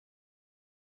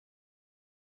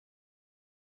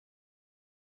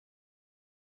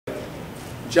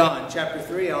John chapter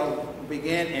 3, I'll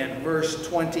begin at verse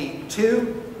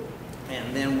 22,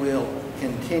 and then we'll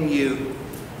continue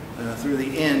through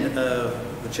the end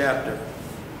of the chapter.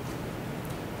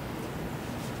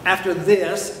 After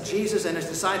this, Jesus and his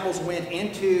disciples went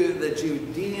into the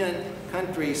Judean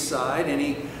countryside, and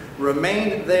he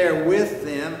remained there with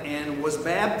them and was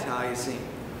baptizing.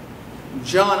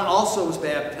 John also was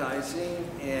baptizing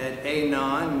at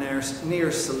Aenon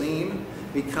near Salim,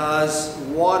 because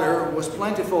water was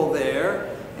plentiful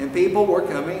there, and people were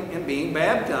coming and being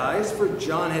baptized, for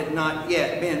John had not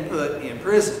yet been put in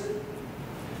prison.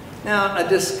 Now, a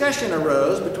discussion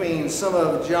arose between some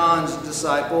of John's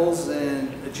disciples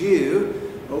and a Jew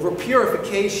over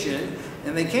purification,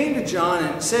 and they came to John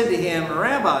and said to him,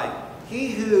 "Rabbi, he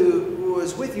who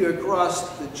was with you across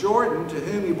the Jordan, to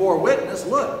whom you bore witness,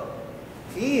 look,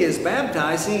 he is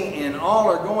baptizing, and all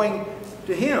are going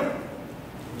to him."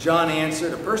 John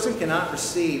answered, "A person cannot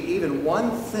receive even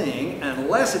one thing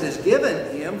unless it is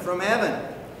given him from heaven.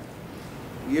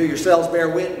 You yourselves bear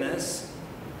me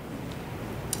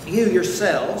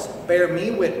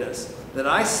witness that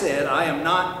I said, I am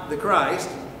not the Christ,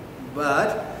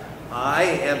 but I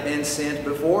have been sent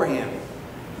before him.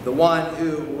 The one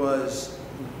who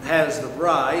has the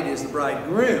bride is the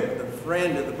bridegroom. The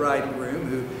friend of the bridegroom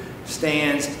who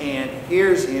stands and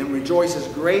hears him rejoices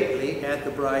greatly at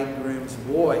the bridegroom's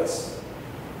voice.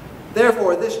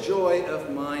 Therefore, this joy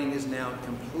of mine is now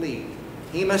complete.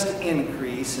 He must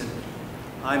increase, and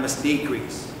I must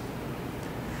decrease.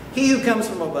 He who comes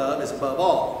from above is above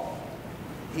all.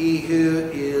 He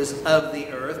who is of the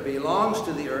earth belongs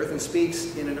to the earth and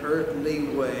speaks in an earthly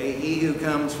way. He who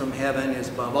comes from heaven is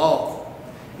above all.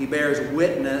 He bears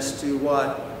witness to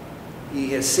what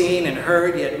he has seen and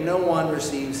heard, yet no one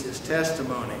receives his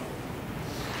testimony.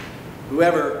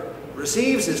 Whoever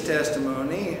receives his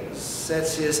testimony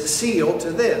sets his seal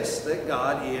to this, that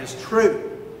God is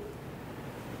true.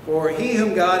 For he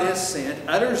whom God has sent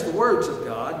utters the words of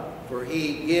God, for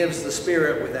he gives the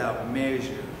Spirit without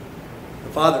measure.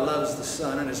 The Father loves the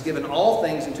Son and has given all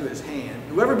things into his hand.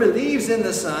 Whoever believes in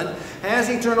the Son has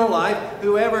eternal life.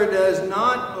 Whoever does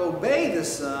not obey the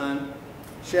Son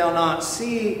shall not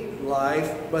see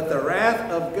life, but the wrath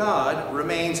of God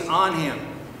remains on him.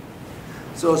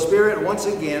 So, Spirit, once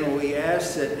again, we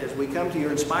ask that as we come to your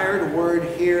inspired word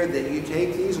here, that you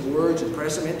take these words and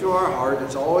press them into our heart.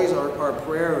 It's always our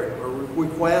prayer or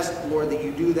request, Lord, that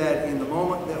you do that in the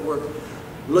moment that we're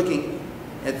looking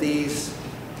at these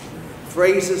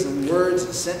phrases and words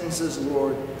and sentences,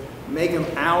 Lord. Make them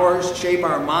ours, shape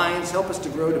our minds, help us to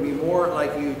grow to be more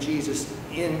like you, Jesus,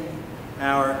 in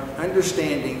our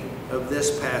understanding of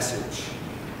this passage.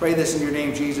 Pray this in your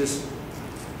name, Jesus.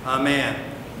 Amen.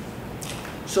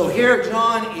 So here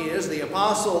John is, the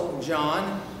Apostle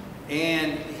John,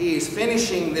 and he's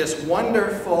finishing this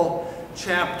wonderful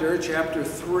chapter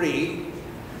 3,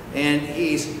 and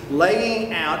he's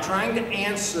laying out, trying to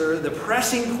answer the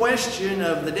pressing question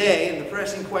of the day, and the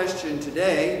pressing question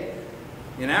today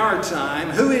in our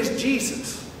time: who is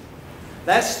Jesus?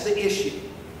 That's the issue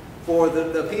for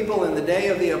the people in the day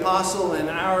of the apostle in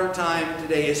our time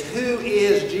today, is who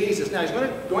is Jesus? Now, he's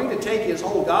going to take his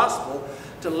whole gospel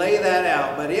to lay that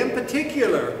out, but in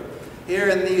particular, here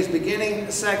in these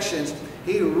beginning sections,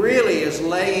 he really is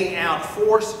laying out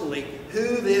forcefully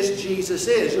who this Jesus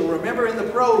is. You'll remember in the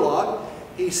prologue,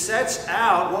 he sets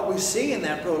out what we see in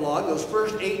that prologue, those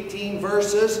first 18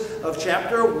 verses of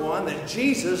chapter 1, that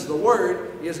Jesus, the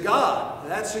Word, is God.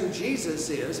 That's who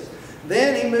Jesus is.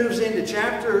 Then he moves into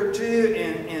chapter 2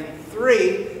 and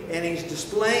 3, and he's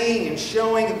displaying and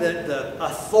showing the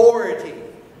authority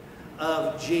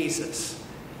of Jesus.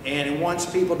 And he wants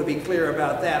people to be clear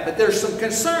about that. But there's some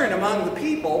concern among the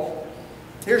people.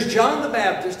 Here's John the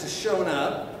Baptist has shown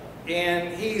up,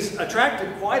 and he's attracted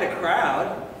quite a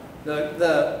crowd.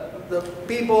 The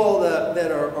people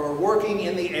that are working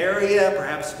in the area,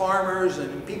 perhaps farmers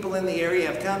and people in the area,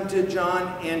 have come to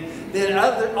John, and then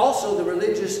also the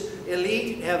religious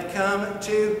elite have come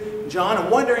to John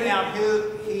and wondering out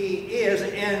who he is.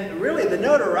 And really the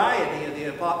notoriety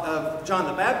of John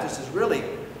the Baptist has really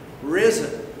risen.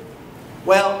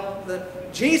 Well,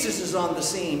 Jesus is on the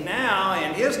scene now,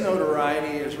 and his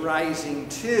notoriety is rising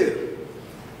too.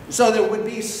 So there would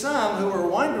be some who are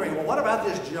wondering, well, what about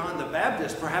this John the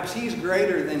Baptist? Perhaps he's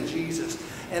greater than Jesus.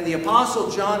 And the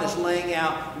Apostle John is laying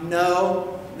out,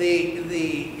 no,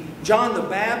 the John the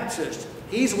Baptist,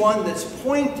 he's one that's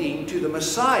pointing to the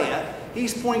Messiah.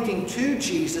 He's pointing to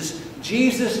Jesus.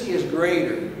 Jesus is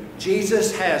greater.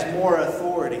 Jesus has more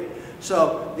authority.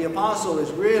 So the apostle is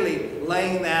really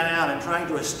laying that out and trying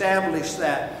to establish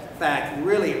that fact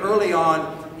really early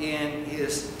on in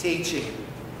his teaching.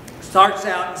 starts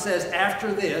out and says,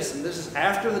 after this, and this is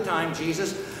after the time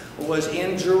Jesus was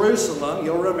in Jerusalem.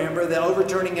 You'll remember the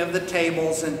overturning of the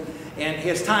tables and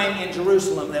his time in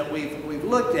Jerusalem that we've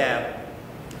looked at.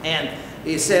 And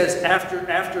he says,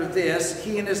 after this,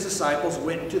 he and his disciples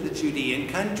went into the Judean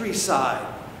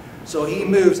countryside. So he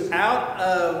moves out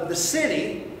of the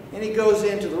city and he goes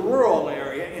into the rural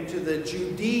area, into the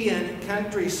Judean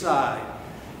countryside.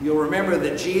 You'll remember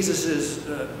that Jesus is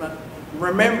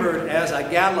remembered as a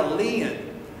Galilean.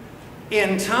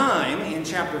 In time, in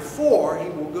chapter 4, he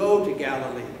will go to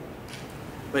Galilee.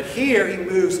 But here he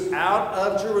moves out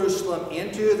of Jerusalem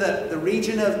into the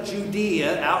region of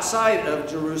Judea, outside of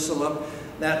Jerusalem.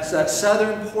 That's that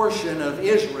southern portion of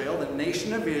Israel, the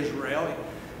nation of Israel.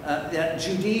 That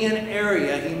Judean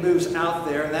area, he moves out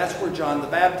there, and that's where John the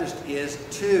Baptist is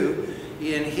too,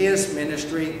 in his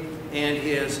ministry and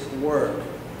his work.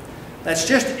 That's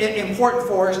just important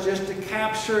for us just to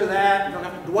capture that. You don't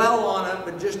have to dwell on it,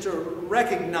 but just to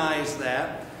recognize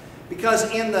that. Because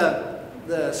in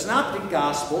the Synoptic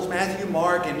Gospels, Matthew,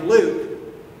 Mark, and Luke,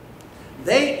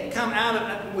 they come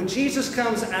out, when Jesus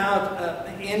comes out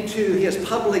into his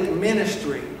public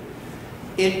ministry,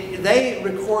 they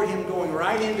record him going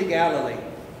right into Galilee,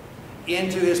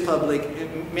 into his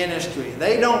public ministry.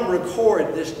 They don't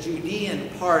record this Judean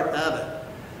part of it.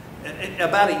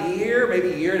 About a year,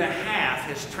 maybe a year and a half,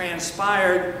 has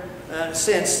transpired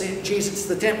since Jesus'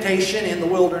 the temptation in the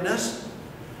wilderness,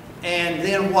 and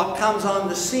then what comes on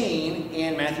the scene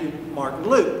in Matthew, Mark, and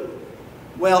Luke.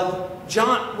 Well,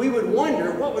 John, we would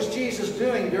wonder, what was Jesus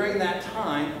doing during that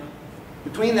time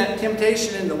between that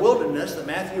temptation in the wilderness that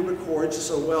Matthew records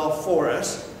so well for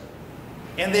us,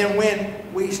 and then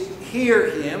when we hear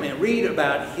him and read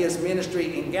about his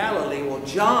ministry in Galilee? Well,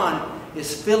 John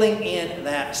is filling in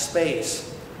that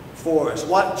space for us.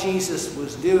 What Jesus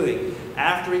was doing.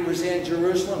 After he was in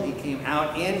Jerusalem, he came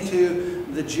out into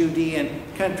the Judean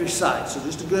countryside. So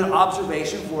just a good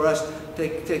observation for us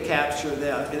to capture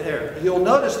that there. You'll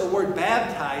notice the word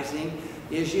baptizing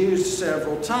is used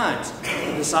several times.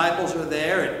 The disciples are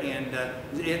there, and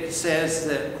it says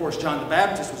that, of course, John the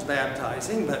Baptist was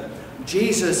baptizing, but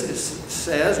Jesus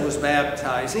says was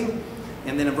baptizing.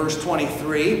 And then in verse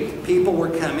 23, people were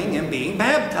coming and being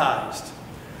baptized.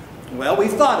 Well,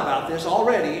 we've thought about this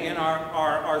already in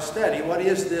our study. What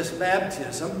is this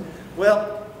baptism?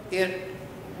 Well, it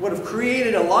would have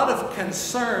created a lot of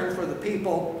concern for the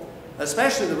people,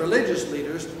 especially the religious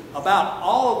leaders, about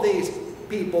all of these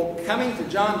people coming to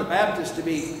John the Baptist to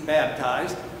be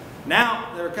baptized.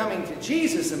 Now they're coming to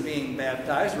Jesus and being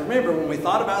baptized. Remember, when we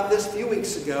thought about this a few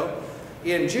weeks ago,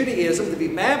 in Judaism, to be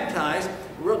baptized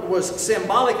was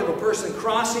symbolic of a person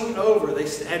crossing over. They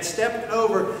had stepped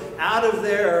over out of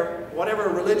their whatever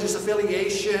religious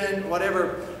affiliation,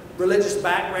 whatever religious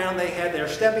background they had. They're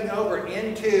stepping over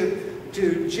into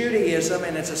Judaism,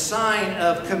 and it's a sign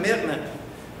of commitment.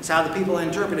 It's how the people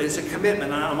interpret it. It's a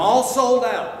commitment. I'm all sold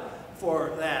out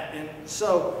for that. And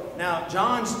so now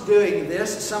John's doing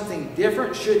this, something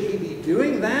different. Should he be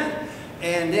doing that?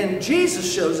 And then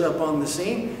Jesus shows up on the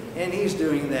scene, and he's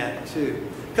doing that too.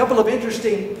 A couple of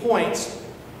interesting points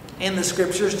in the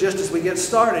scriptures just as we get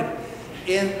started.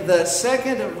 In the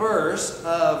second verse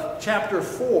of chapter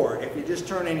 4, if you just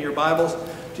turn in your Bibles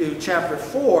to chapter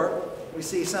 4, we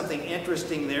see something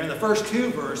interesting there. In the first two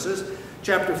verses,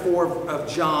 chapter 4 of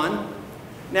John.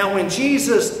 Now when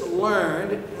Jesus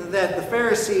learned that the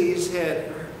Pharisees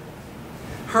had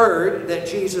heard that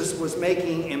Jesus was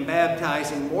making and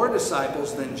baptizing more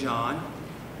disciples than John,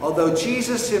 although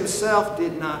Jesus himself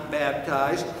did not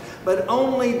baptize, but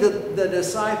only the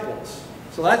disciples.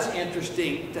 So that's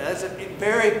interesting.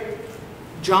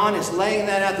 John is laying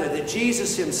that out there, that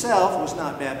Jesus himself was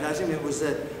not baptizing, it was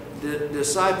the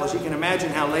disciples. You can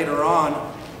imagine how later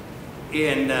on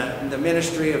in the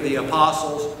ministry of the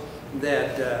apostles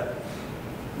that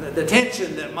the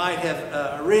tension that might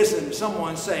have arisen,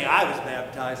 someone saying, I was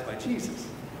baptized by Jesus.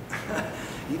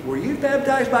 Were you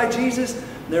baptized by Jesus?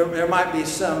 There might be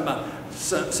some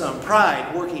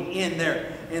pride working in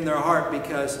their heart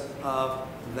because of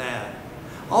that.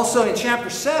 Also in chapter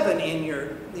 7 in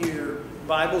your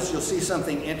Bibles, you'll see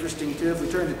something interesting too. If we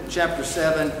turn to chapter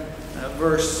 7,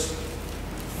 verse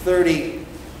 37,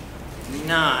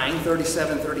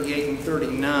 38, and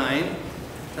 39.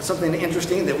 That's something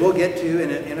interesting that we'll get to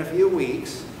in a few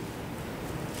weeks.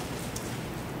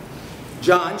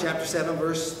 John chapter 7,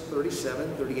 verse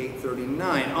 37, 38,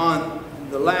 39. On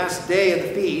the last day of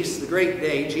the feast, the great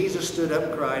day, Jesus stood up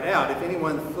and cried out, If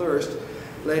anyone thirst,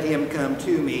 let him come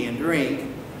to me and drink.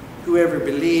 Whoever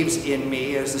believes in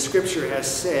me, as the scripture has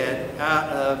said, out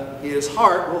of his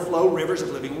heart will flow rivers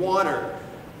of living water.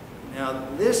 Now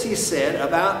this he said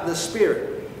about the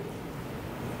Spirit,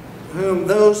 whom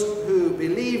those who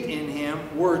believed in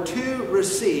him were to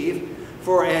receive,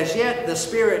 for as yet the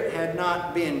Spirit had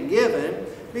not been given,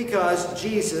 because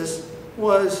Jesus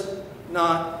was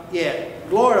not yet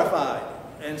glorified.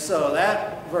 And so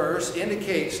that verse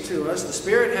indicates to us the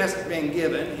Spirit hasn't been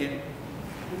given.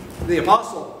 The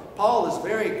Apostle Paul is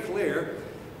very clear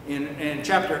in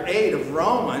chapter 8 of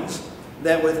Romans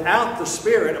that without the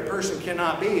Spirit a person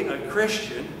cannot be a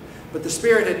Christian, but the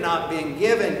Spirit had not been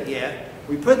given yet.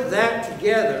 We put that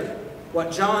together,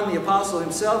 what John the Apostle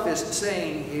himself is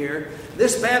saying here.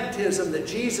 This baptism that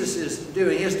Jesus is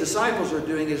doing, his disciples are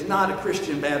doing, is not a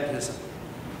Christian baptism.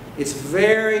 It's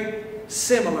very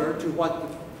similar to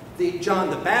what John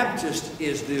the Baptist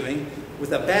is doing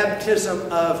with a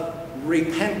baptism of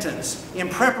repentance in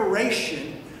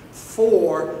preparation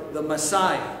for the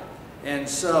Messiah. And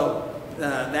so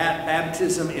that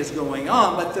baptism is going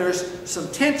on, but there's some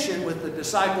tension with the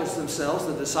disciples themselves,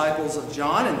 the disciples of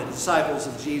John and the disciples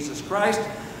of Jesus Christ.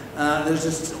 There's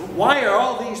this, why are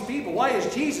all these people, why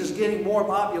is Jesus getting more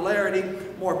popularity,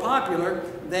 more popular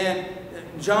than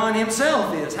John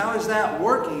himself is? How is that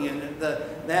working? And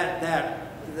that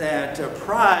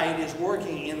pride is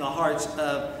working in the hearts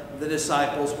of the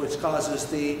disciples, which causes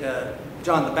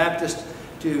John the Baptist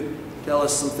to tell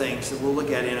us some things that we'll look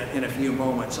at in a few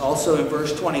moments. Also in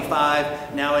verse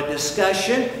 25, now a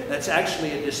discussion, that's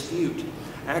actually a dispute.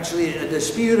 Actually, a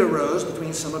dispute arose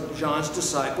between some of John's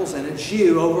disciples and a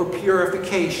Jew over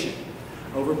purification.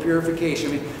 Over purification.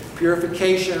 I mean,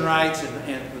 purification rites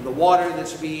and the water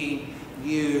that's being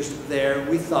used there.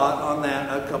 We thought on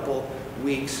that a couple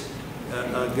weeks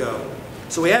ago.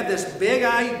 So we have this big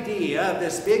idea,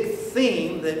 this big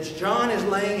theme that John is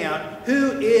laying out.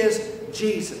 Who is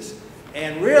Jesus?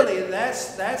 And really,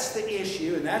 that's the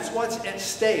issue, and that's what's at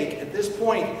stake at this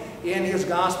point in his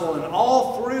gospel, and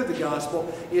all through the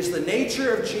gospel, is the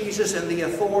nature of Jesus and the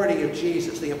authority of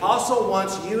Jesus. The apostle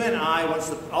wants you and I, wants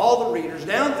all the readers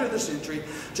down through the century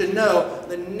to know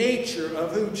the nature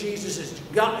of who Jesus is.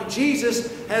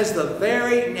 Jesus has the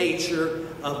very nature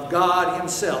of God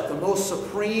himself, the most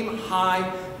supreme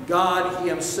high God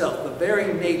himself, the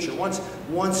very nature.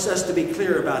 Wants us to be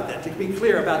clear about that, to be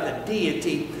clear about the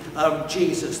deity of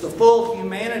Jesus. The full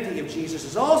humanity of Jesus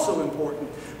is also important,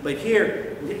 but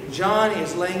here John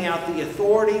is laying out the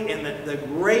authority and the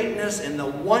greatness and the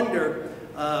wonder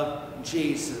of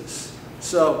Jesus.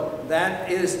 So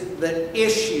that is the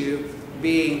issue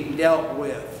being dealt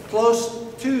with.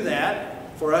 Close to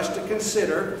that, for us to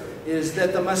consider, is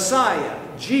that the Messiah,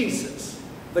 Jesus,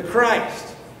 the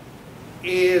Christ,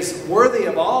 is worthy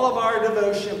of all of our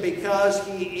devotion because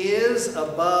he is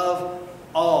above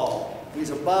all. He's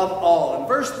above all. In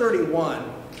verse 31,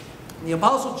 the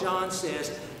Apostle John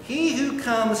says, he who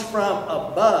comes from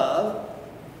above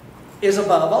is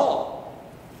above all.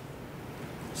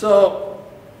 So,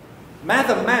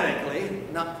 mathematically,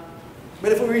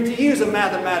 but if we were to use a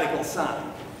mathematical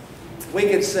sign, we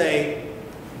could say,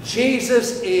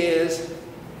 Jesus is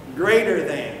greater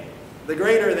than, the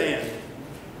greater than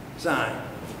sign.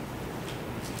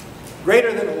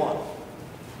 Greater than what?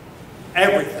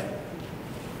 Everything.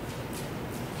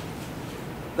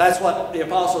 That's what the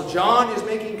Apostle John is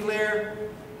making clear,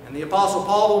 and the Apostle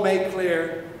Paul will make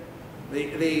clear.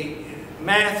 The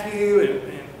Matthew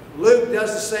and Luke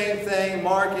does the same thing.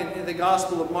 Mark in the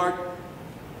Gospel of Mark.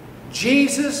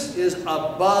 Jesus is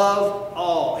above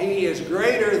all. He is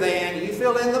greater than, you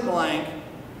fill in the blank.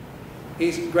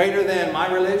 He's greater than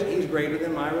my religion. He's greater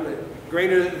than my religion.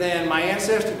 Greater than my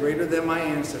ancestor, greater than my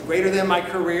ancestor. Greater than my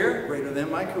career, greater than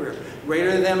my career.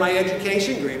 Greater than my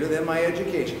education, greater than my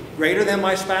education. Greater than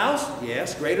my spouse,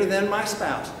 yes, greater than my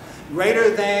spouse.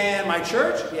 Greater than my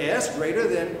church, yes, greater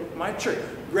than my church.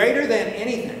 Greater than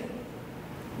anything.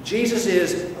 Jesus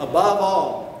is above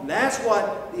all. And that's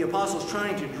what the apostle's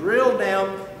trying to drill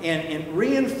down and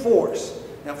reinforce.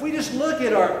 Now, if we just look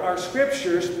at our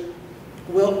scriptures,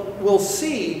 we'll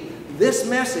see this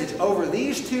message over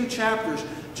these two chapters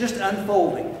just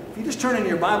unfolding. If you just turn in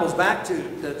your Bibles back to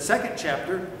the second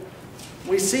chapter,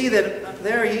 we see that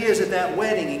there he is at that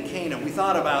wedding in Cana. We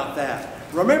thought about that.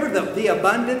 Remember the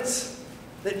abundance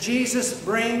that Jesus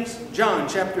brings? John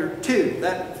chapter 2,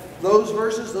 those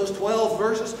verses, those 12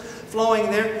 verses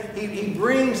flowing there. He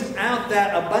brings out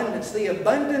that abundance, the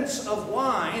abundance of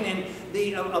wine, and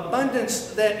the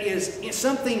abundance that is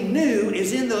something new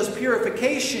is in those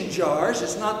purification jars.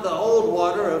 It's not the old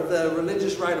water of the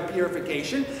religious rite of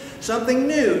purification. Something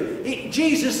new.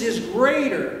 Jesus is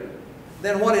greater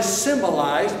than what is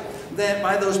symbolized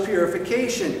by those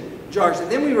purification jars.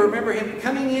 And then we remember him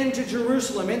coming into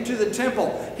Jerusalem, into the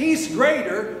temple. He's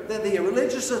greater than the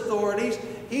religious authorities.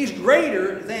 He's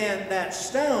greater than that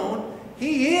stone.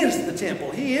 He is the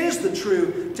temple. He is the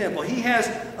true temple. He has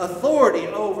authority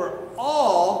over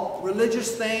all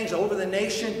religious things, over the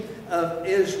nation of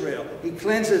Israel. He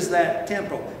cleanses that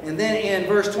temple. And then in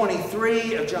verse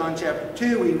 23 of John chapter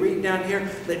 2, we read down here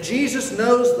that Jesus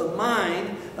knows the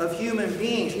mind of human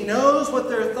beings. He knows what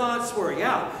their thoughts were.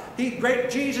 Yeah,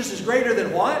 Jesus is greater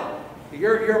than what?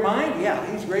 Your mind? Yeah,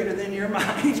 he's greater than your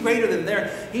mind. He's greater than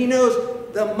theirs. He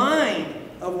knows the mind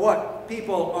of what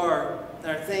people are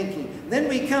thinking. And then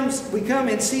we come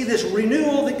and see this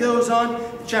renewal that goes on in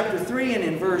chapter 3 and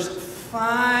in verse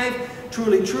 5.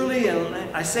 Truly, truly, and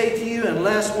I say to you,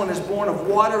 unless one is born of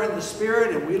water and the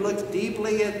Spirit, and we looked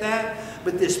deeply at that,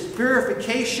 but this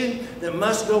purification that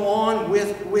must go on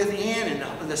within,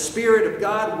 and the Spirit of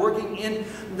God working in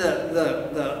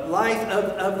the life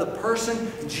of the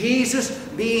person, Jesus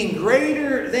being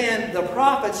greater than the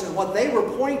prophets and what they were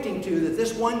pointing to, that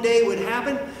this one day would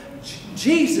happen.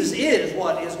 Jesus is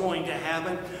what is going to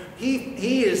happen.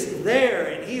 He is there,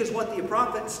 and He is what the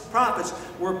prophets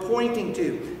were pointing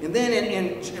to. And then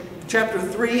in chapter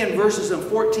 3 and verses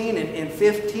 14 and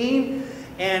 15,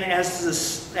 and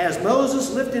as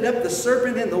Moses lifted up the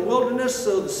serpent in the wilderness,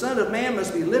 so the Son of Man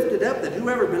must be lifted up, that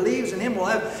whoever believes in Him will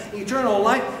have eternal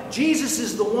life. Jesus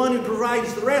is the one who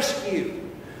provides the rescue.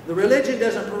 The religion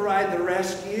doesn't provide the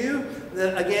rescue.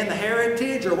 Again, the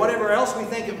heritage or whatever else we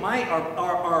think it might,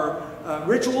 our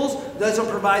rituals, doesn't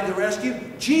provide the rescue.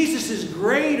 Jesus is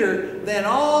greater than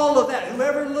all of that.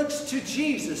 Whoever looks to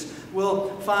Jesus will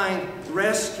find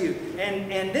rescue.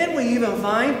 And then we even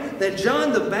find that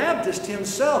John the Baptist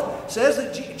himself says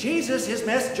that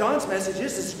John's message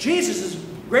is that Jesus is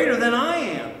greater than I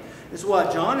am. This is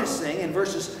what John is saying in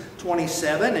verses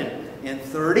 27 and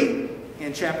 30.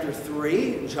 In chapter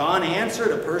 3, John answered,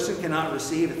 a person cannot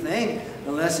receive a thing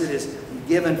unless it is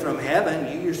given from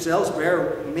heaven. You yourselves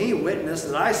bear me witness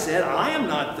that I said, I am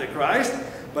not the Christ,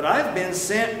 but I've been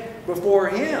sent before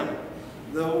Him.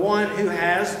 The one who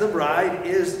has the bride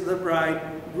is the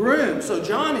bridegroom. So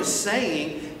John is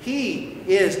saying he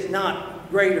is not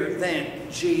greater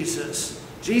than Jesus.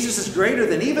 Jesus is greater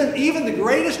than even the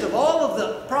greatest of all of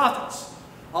the prophets.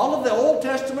 All of the Old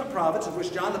Testament prophets, of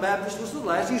which John the Baptist was the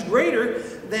last, he's greater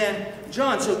than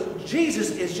John. So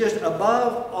Jesus is just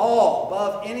above all,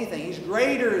 above anything. He's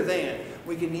greater than.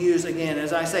 We can use, again,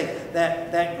 as I say,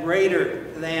 that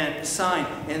greater than sign.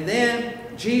 And then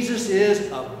Jesus is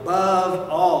above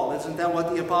all. Isn't that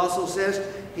what the apostle says?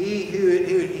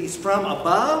 He's from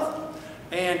above,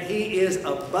 and He is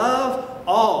above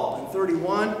all. In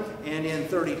 31 and in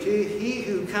 32, He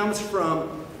who comes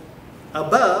from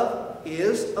above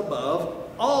is above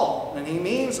all. And He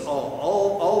means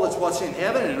all that's what's in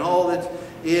heaven and all that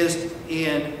is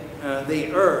in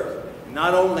the earth.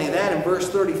 Not only that, in verse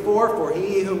 34, for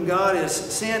He whom God has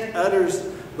sent utters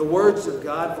the words of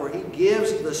God, for He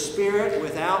gives the Spirit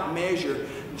without measure.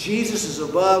 Jesus is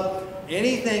above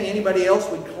anything anybody else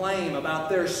would claim about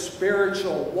their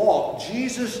spiritual walk.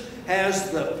 Jesus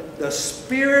has the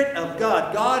Spirit of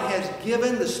God. God has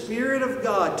given the Spirit of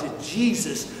God to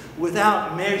Jesus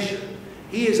without measure.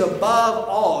 He is above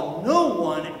all. No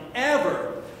one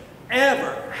ever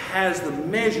has the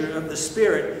measure of the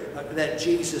Spirit that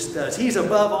Jesus does. He's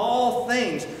above all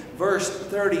things. Verse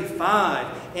 35.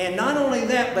 And not only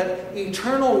that, but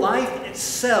eternal life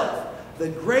itself, the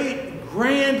great,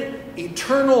 grand,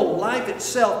 eternal life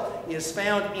itself is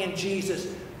found in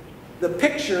Jesus. The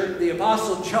picture the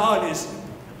Apostle John is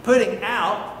putting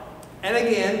out, and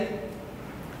again,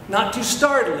 not too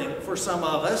startling for some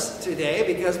of us today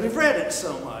because we've read it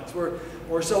so much.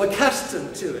 We're so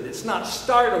accustomed to it. It's not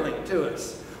startling to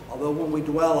us. Although when we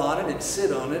dwell on it and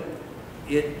sit on it,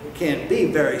 it can be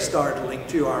very startling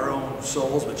to our own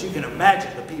souls. But you can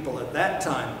imagine the people at that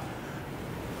time.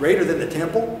 Greater than the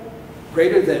temple,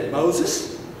 greater than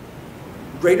Moses,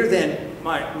 greater than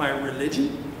my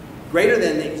religion, greater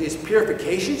than these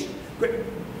purifications,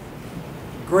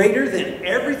 greater than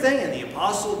everything, and the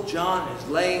Apostle John is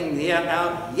laying that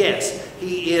out. Yes,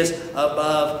 He is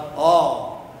above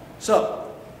all. So,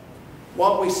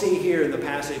 what we see here in the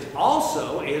passage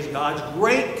also is God's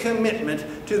great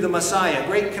commitment to the Messiah,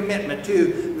 great commitment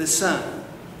to the Son.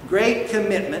 Great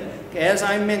commitment. As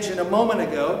I mentioned a moment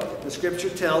ago, the Scripture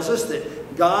tells us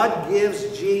that God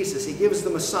gives Jesus, He gives the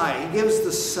Messiah, He gives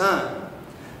the Son,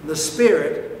 the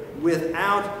Spirit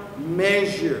without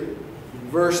measure.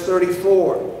 Verse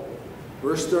 34.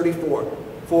 Verse 34.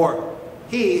 For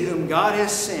He whom God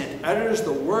has sent utters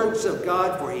the words of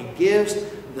God, for He gives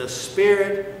the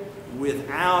Spirit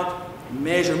without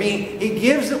measure. Meaning, he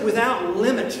gives it without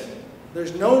limit.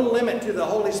 There's no limit to the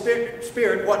Holy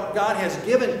Spirit, what God has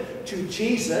given to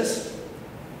Jesus,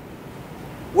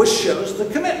 which shows the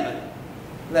commitment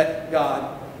that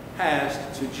God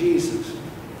has to Jesus.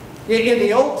 In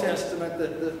the Old Testament,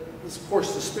 of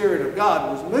course, the Spirit of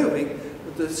God was moving,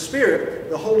 but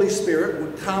the Holy Spirit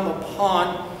would come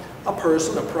upon a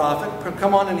person, a prophet,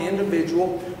 come on an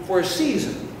individual for a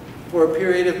season, for a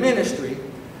period of ministry,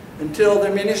 until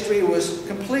their ministry was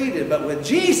completed. But with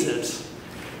Jesus,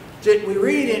 we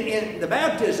read in the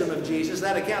baptism of Jesus,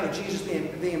 that account of Jesus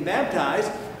being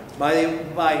baptized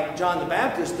by John the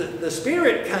Baptist, the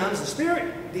Spirit comes, the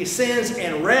Spirit descends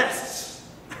and rests.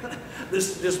 The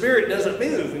Spirit doesn't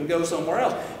move and go somewhere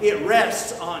else. It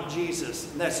rests on Jesus.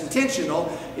 And that's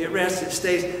intentional. It rests, it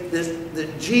stays.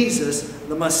 That Jesus,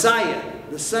 the Messiah,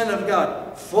 the Son of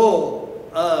God, full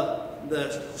of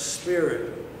the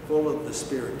Spirit. Full of the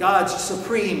Spirit. God's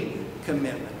supreme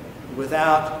commitment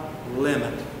without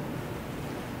limit.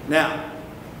 Now,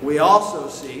 we also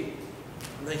see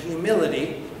the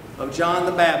humility of John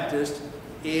the Baptist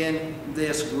in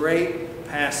this great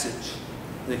passage.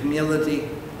 The humility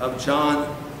of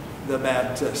John the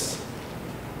Baptist.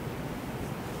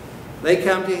 They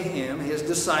come to him, his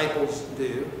disciples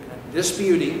do,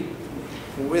 disputing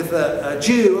with a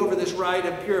Jew over this rite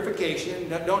of purification.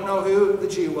 Don't know who the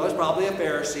Jew was, probably a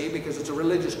Pharisee, because it's a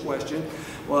religious question.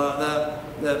 Well,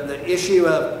 the issue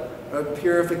of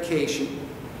purification.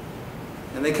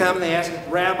 And they come and they ask,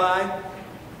 Rabbi,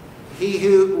 he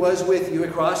who was with you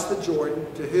across the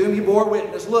Jordan, to whom you bore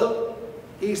witness, look,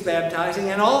 he's baptizing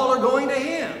and all are going to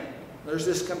him. There's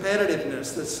this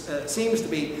competitiveness that seems to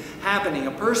be happening.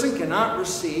 A person cannot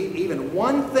receive even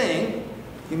one thing,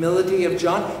 humility of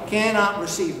John, cannot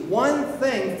receive one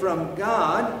thing from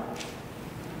God,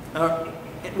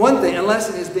 one thing, unless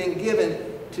it is being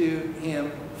given to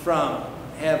him from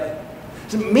heaven.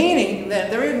 So meaning that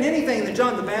there isn't anything that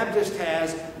John the Baptist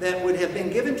has that would have been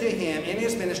given to him in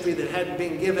his ministry that hadn't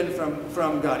been given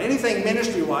from God. Anything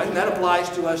ministry-wise, and that applies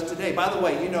to us today. By the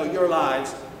way, you know your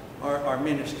lives are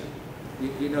ministry.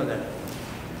 You know that.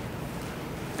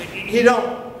 You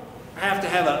don't have to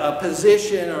have a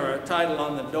position or a title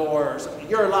on the door or something.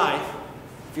 Your life,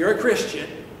 if you're a Christian,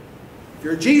 if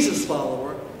you're a Jesus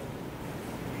follower,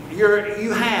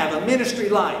 you have a ministry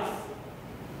life.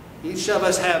 Each of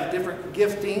us have different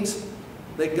giftings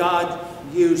that God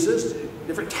uses,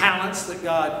 different talents that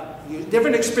God uses,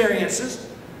 different experiences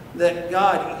that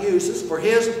God uses for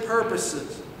His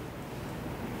purposes.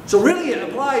 So really it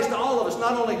applies to all of us,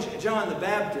 not only John the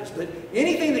Baptist, but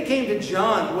anything that came to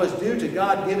John was due to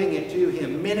God giving it to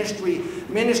him,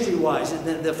 ministry-wise,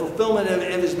 the fulfillment of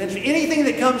his ministry. Anything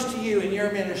that comes to you in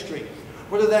your ministry,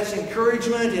 whether that's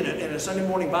encouragement in a Sunday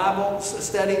morning Bible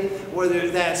study, whether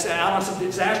that's out on some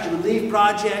disaster relief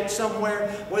project somewhere,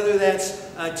 whether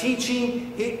that's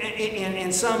teaching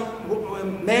in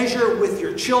some measure with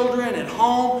your children at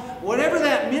home, whatever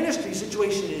that ministry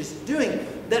situation is doing,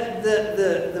 that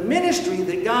the ministry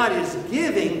that God is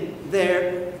giving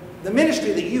there, the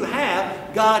ministry that you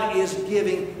have, God is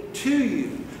giving to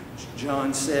you.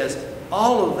 John says,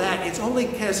 all of that, it only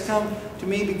has come to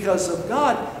me because of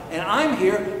God. And I'm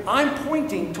here, I'm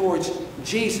pointing towards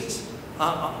Jesus.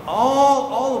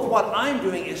 All of what I'm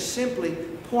doing is simply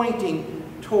pointing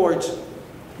towards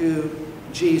who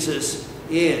Jesus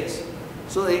is.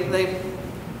 So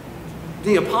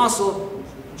the apostle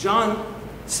John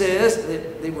says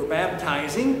that they were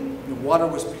baptizing, the water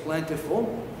was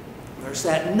plentiful. There's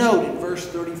that note in verse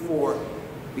 34,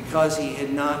 because he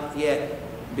had not yet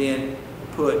been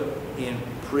put in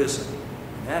prison.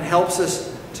 That helps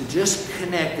us to just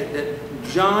connect it, that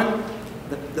John,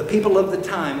 the people of the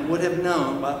time would have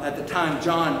known, at the time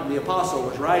John the apostle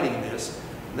was writing this,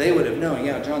 they would have known,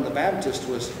 yeah, John the Baptist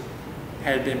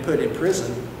had been put in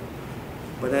prison.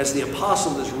 But as the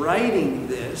apostle is writing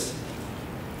this,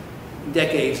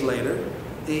 decades later,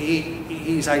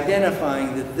 he's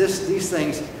identifying that these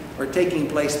things are taking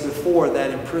place before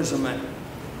that imprisonment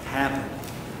happened.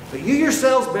 But you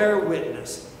yourselves bear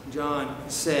witness, John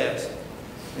says.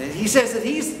 And he says that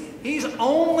he's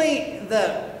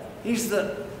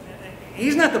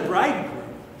not the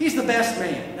bridegroom. He's the best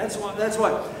man. That's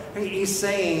what he's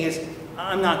saying is,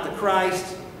 I'm not the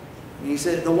Christ. And he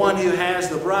said the one who has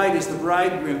the bride is the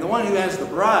bridegroom. The one who has the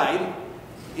bride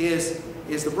is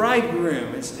the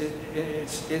bridegroom.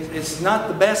 It's not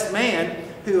the best man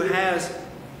who has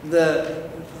the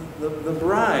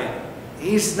bride.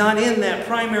 He's not in that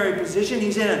primary position.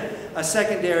 He's in a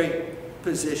secondary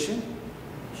position.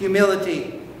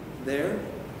 Humility there.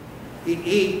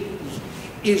 He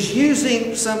is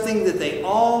using something that they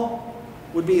all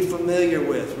would be familiar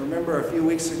with. Remember a few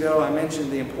weeks ago I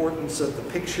mentioned the importance of the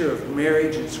picture of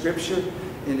marriage in Scripture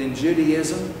and in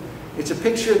Judaism. It's a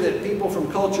picture that people from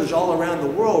cultures all around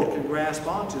the world can grasp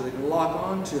onto. They can lock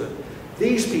onto it.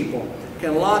 These people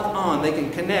can lock on. They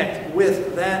can connect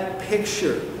with that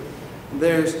picture.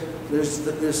 There's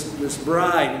this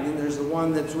bride, and then there's the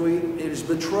one that is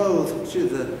betrothed to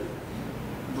the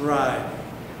bride.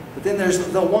 But then there's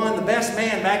the one, the best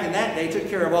man back in that day took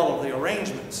care of all of the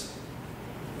arrangements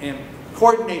and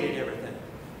coordinated everything.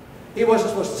 He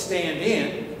wasn't supposed to stand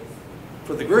in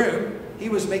for the groom. He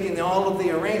was making all of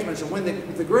the arrangements. And when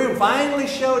the groom finally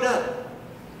showed up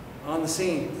on the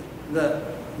scene, the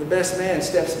best man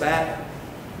steps back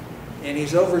and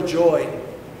he's overjoyed.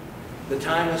 The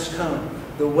time has come.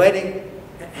 The wedding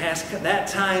has come. That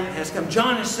time has come.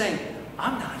 John is saying,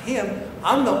 I'm not him.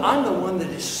 I'm the one that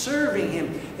is serving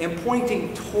him and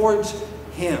pointing towards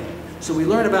him. So we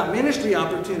learn about ministry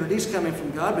opportunities coming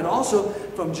from God, but also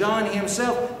from John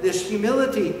himself, this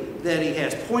humility that he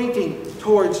has, pointing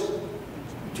towards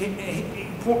the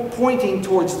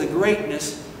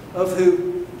greatness of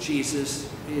who Jesus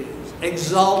is,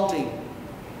 exalting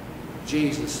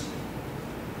Jesus.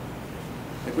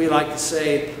 Like we like to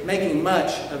say, making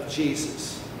much of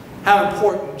Jesus. How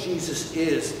important Jesus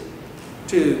is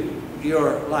to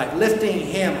your life. Lifting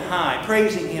him high,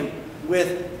 praising him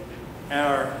with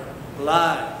our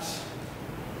lives.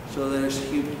 So there's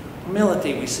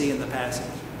humility we see in the passage.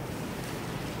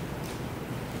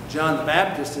 John the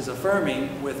Baptist is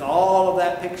affirming with all of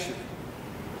that picture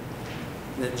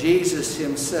that Jesus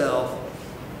himself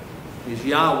is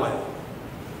Yahweh.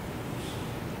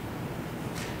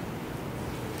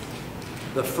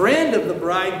 The friend of the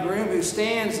bridegroom who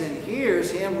stands and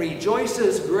hears him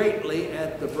rejoices greatly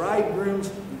at the bridegroom's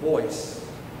voice.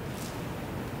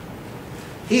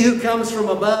 He who comes from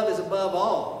above is above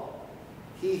all.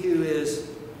 He who is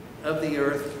of the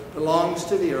earth belongs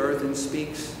to the earth and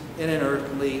speaks in an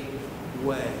earthly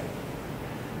way.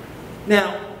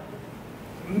 Now,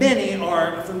 many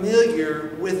are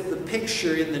familiar with the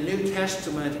picture in the New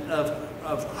Testament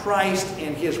of Christ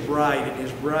and his bride, and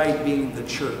his bride being the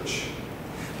church.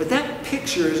 But that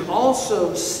picture is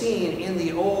also seen in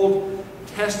the Old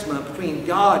Testament between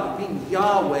God being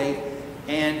Yahweh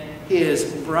and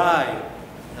his bride.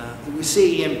 We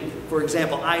see in, for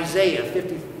example, Isaiah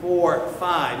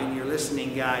 54:5 in your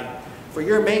listening guide. For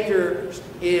your Maker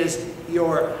is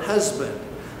your husband.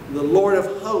 The Lord of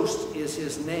hosts is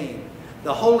his name.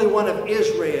 The Holy One of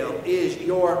Israel is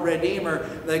your Redeemer.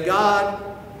 The God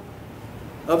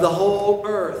of the whole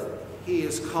earth he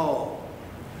is called.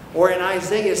 Or in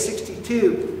Isaiah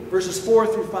 62, verses 4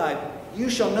 through 5, you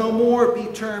shall no more be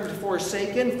termed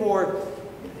forsaken, for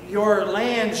your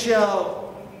land shall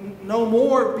no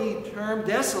more be termed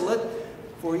desolate,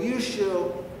 for you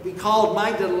shall be called,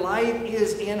 my delight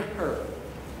is in her,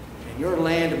 and your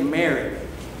land married.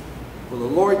 For the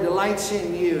Lord delights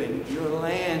in you, and your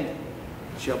land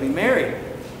shall be married.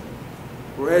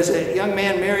 For as a young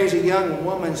man marries a young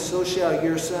woman, so shall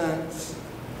your sons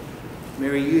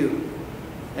marry you.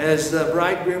 As the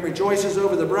bridegroom rejoices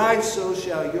over the bride, so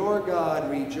shall your God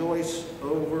rejoice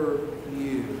over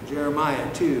you.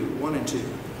 Jeremiah 2:1 and 2.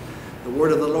 The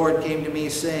word of the Lord came to me,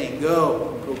 saying,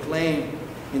 go and proclaim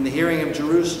in the hearing of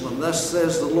Jerusalem, thus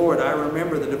says the Lord, I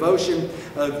remember the devotion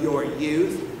of your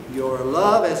youth, your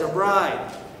love as a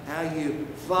bride, how you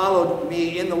followed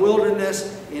me in the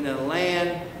wilderness, in a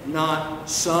land not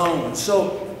sown.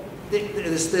 So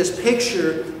this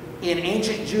picture in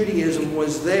ancient Judaism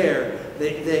was there,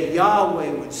 that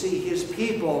Yahweh would see his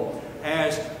people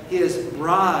as his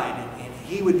bride, and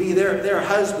he would be their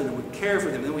husband and would care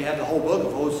for them. Then we have the whole book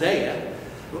of Hosea.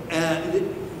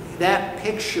 That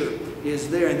picture is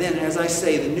there. And then, as I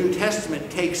say, the New Testament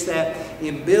takes that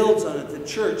and builds on it, the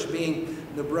church being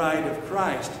the bride of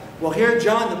Christ. Well, here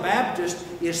John the Baptist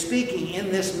is speaking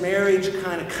in this marriage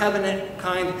kind of covenant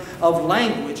kind of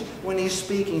language when he's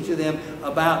speaking to them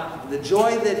about the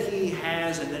joy that he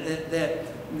has, and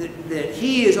that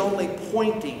he is only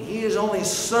pointing, he is only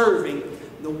serving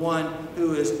the one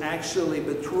who is actually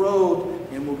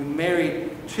betrothed and will be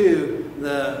married to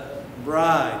the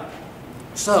bride.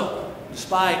 So,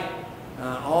 despite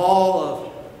all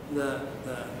of the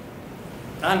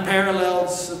unparalleled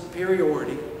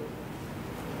superiority,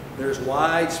 there's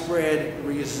widespread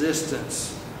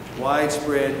resistance.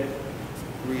 Widespread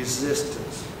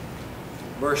resistance.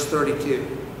 Verse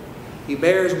 32. He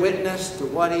bears witness to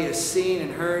what he has seen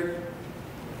and heard,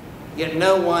 yet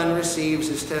no one receives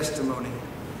his testimony.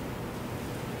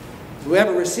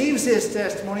 Whoever receives his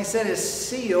testimony set his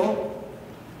seal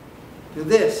to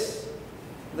this,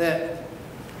 that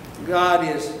God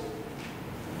is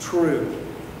true.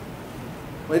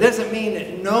 Well, it doesn't mean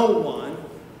that no one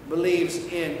believes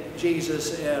in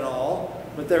Jesus at all,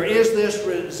 but there is this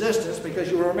resistance, because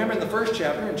you will remember in the first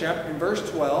chapter, in verse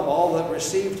 12, all that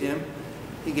received him,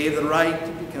 he gave the right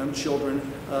to become children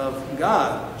of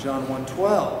God, John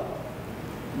 1:12.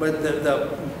 But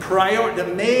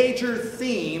the major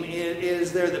theme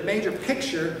is there, the major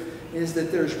picture is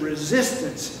that there's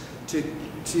resistance to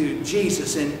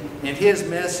Jesus and his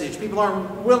message. People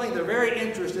aren't willing, they're very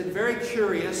interested, very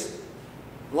curious,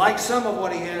 like some of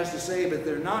what he has to say, but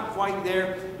they're not quite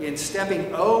there in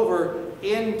stepping over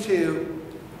into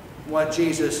what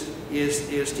Jesus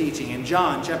is teaching. In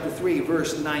John chapter 3,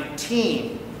 verse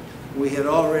 19, we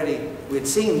had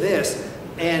seen this,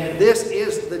 and this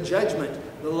is the judgment.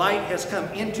 The light has come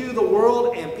into the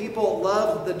world, and people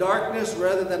loved the darkness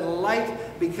rather than the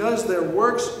light because their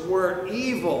works were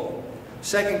evil.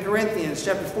 2 Corinthians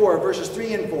chapter 4, verses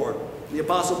 3 and 4. The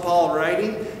Apostle Paul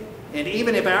writing, and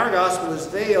even if our gospel is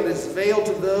veiled, it's veiled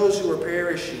to those who are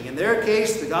perishing. In their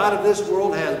case, the God of this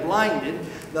world has blinded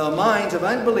the minds of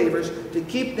unbelievers to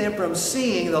keep them from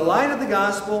seeing the light of the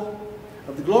gospel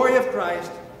of the glory of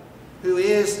Christ, who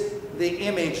is the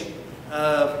image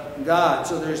of God.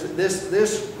 So there's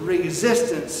this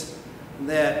resistance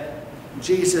that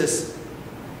Jesus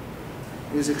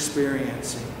is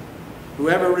experiencing.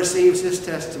 Whoever receives his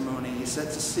testimony, he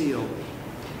sets a seal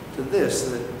to this,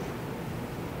 that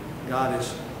God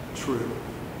is true.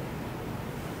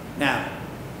 Now,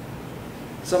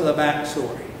 some of the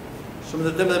backstory, some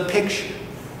of the picture,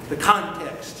 the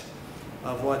context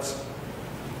of what's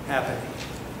happening.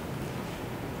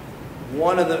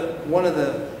 One of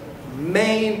the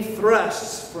main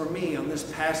thrusts for me on this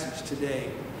passage today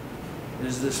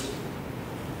is this: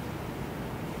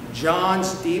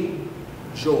 John's deep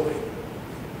joy.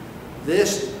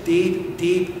 This deep,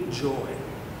 deep joy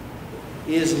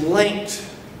is linked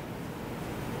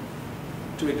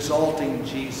to exalting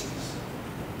Jesus,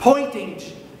 pointing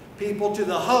people to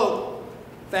the hope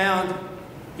found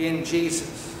in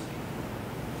Jesus.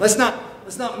 Let's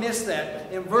not miss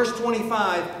that. In verse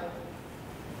 25,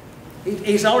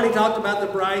 he's already talked about the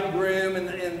bridegroom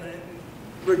and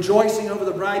rejoicing over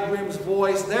the bridegroom's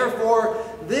voice. Therefore,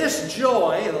 this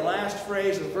joy, the last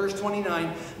phrase of verse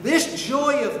 29, this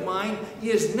joy of mine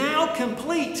is now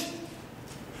complete.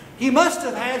 He must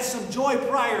have had some joy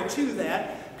prior to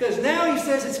that, because now he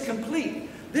says it's complete.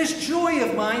 This joy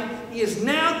of mine is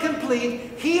now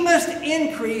complete. He must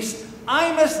increase,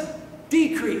 I must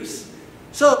decrease.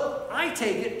 So I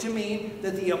take it to mean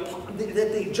that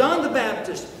John the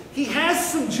Baptist, he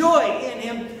has some joy in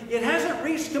him. It hasn't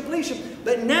reached completion.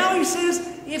 But now he says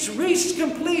it's reached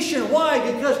completion. Why?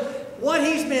 Because what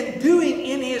he's been doing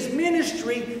in his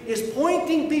ministry is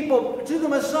pointing people to the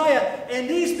Messiah. And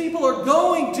these people are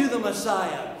going to the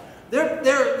Messiah.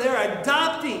 They're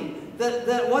adopting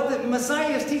what the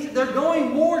Messiah is teaching. They're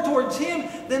going more towards him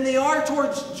than they are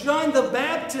towards John the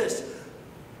Baptist.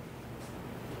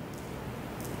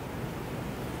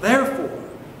 Therefore,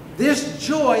 this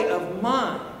joy of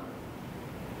mine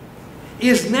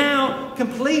is now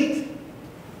complete.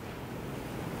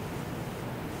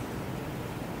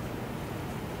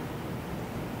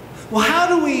 Well, how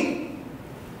do we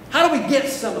get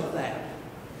some of that?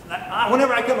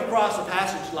 Whenever I come across a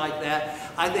passage like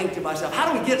that, I think to myself,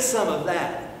 how do we get some of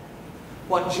that?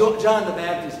 What John the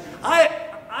Baptist, I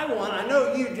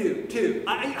know you do too.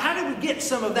 How do we get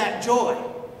some of that joy?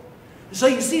 So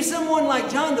you see someone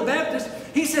like John the Baptist,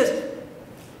 he says,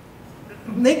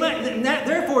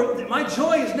 therefore, my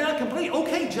joy is now complete.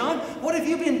 Okay, John, what have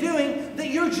you been doing that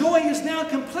your joy is now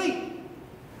complete?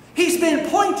 He's been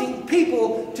pointing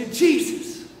people to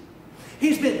Jesus.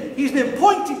 He's been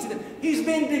pointing to them. He's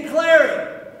been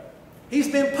declaring.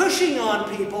 He's been pushing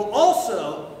on people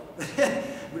also.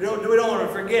 we don't want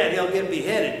to forget, he'll get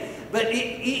beheaded. But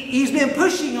he's been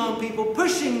pushing on people,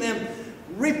 pushing them.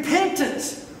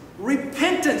 Repentance.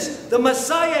 Repentance. The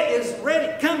Messiah is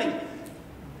ready, coming.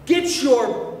 Get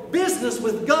your business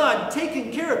with God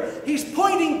taken care of. He's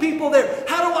pointing people there.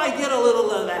 How do I get a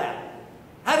little of that?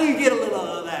 How do you get a little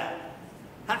of that?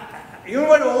 You don't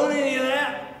want any of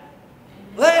that?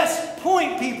 Let's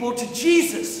point people to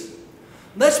Jesus.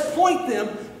 Let's point them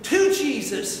to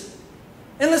Jesus.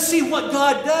 And let's see what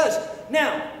God does.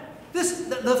 Now,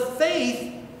 the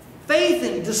faith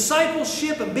and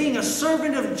discipleship and being a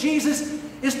servant of Jesus,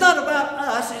 it's not about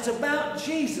us, it's about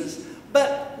Jesus.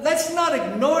 But let's not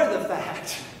ignore the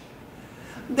fact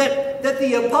that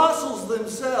the apostles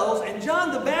themselves and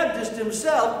John the Baptist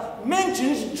himself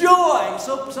mentions joy.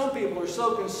 So some people are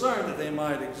so concerned that they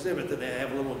might exhibit that they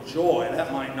have a little joy.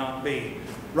 That might not be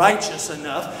righteous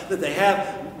enough, that they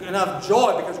have enough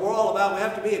joy, because we're all about, we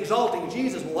have to be exalting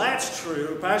Jesus. Well, that's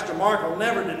true. Pastor Mark will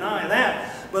never deny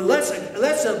that. But let's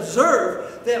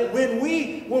observe that when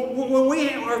we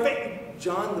are,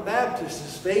 John the Baptist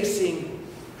is facing,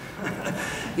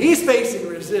 he's facing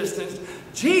resistance.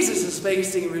 Jesus is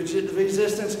facing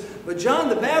resistance, but John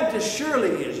the Baptist surely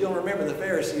is. You'll remember the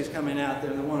Pharisees coming out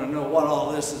there and they want to know what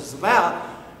all this is about.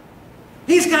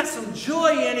 He's got some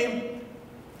joy in him.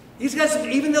 He's got some,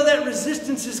 even though that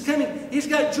resistance is coming, he's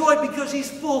got joy because he's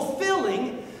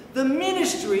fulfilling the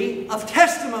ministry of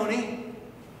testimony.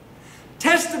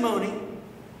 Testimony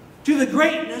to the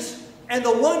greatness and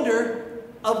the wonder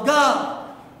of God.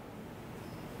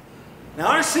 Now,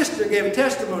 our sister gave a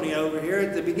testimony over here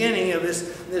at the beginning of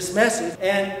this message,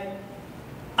 and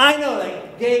I know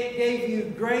that gave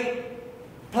you great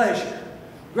pleasure,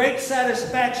 great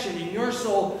satisfaction in your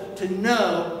soul to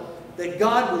know that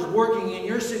God was working in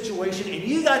your situation, and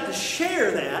you got to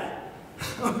share that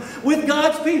with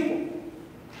God's people.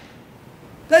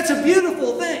 That's a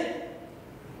beautiful thing.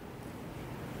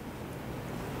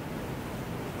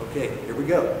 Okay, here we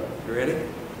go. You ready?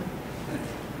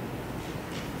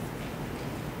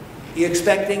 You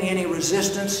expecting any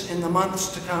resistance in the months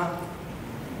to come?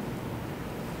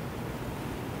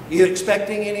 You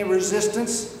expecting any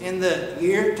resistance in the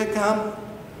year to come?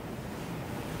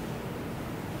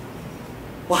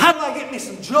 Well, how do I get me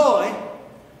some joy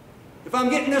if I'm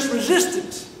getting this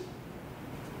resistance?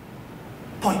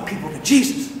 Point people to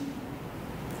Jesus.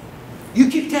 You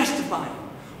keep testifying.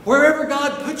 Wherever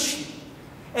God puts you,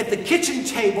 at the kitchen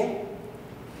table,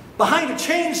 behind a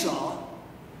chainsaw,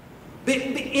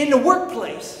 in the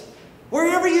workplace,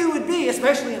 wherever you would be,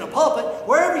 especially in a pulpit,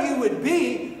 wherever you would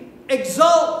be,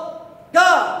 exalt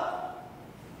God.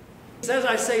 As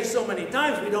I say so many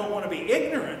times, we don't want to be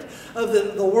ignorant of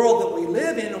the world that we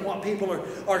live in and what people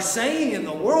are saying in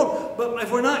the world. But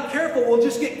if we're not careful, we'll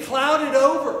just get clouded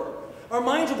over. Our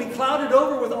minds will be clouded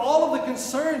over with all of the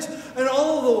concerns and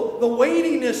all of the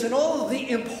weightiness and all of the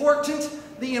important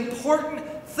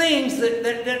things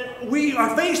that we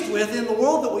are faced with in the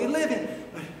world that we live in.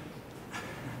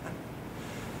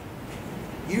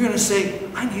 You're going to say,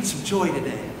 I need some joy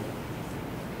today.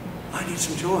 I need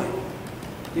some joy.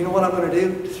 You know what I'm going to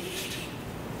do?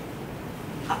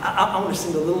 I'm going to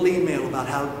send a little email about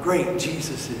how great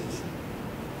Jesus is.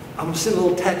 I'm going to send a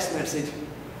little text message.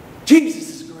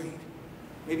 Jesus is great.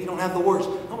 Maybe you don't have the words.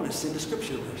 I'm going to send a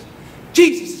scripture verse.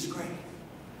 Jesus is great.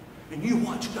 And you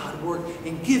watch God work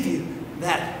and give you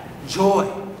that joy.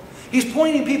 He's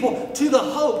pointing people to the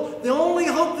hope, the only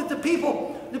hope that the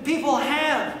people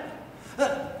have.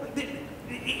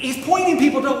 He's pointing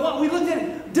people to what we looked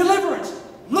at, deliverance,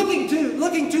 looking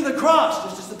to the cross,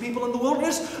 just as the people in the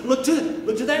wilderness look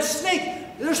to that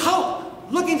snake. There's hope,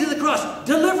 looking to the cross,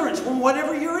 deliverance from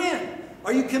whatever you're in.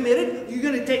 Are you committed? Are you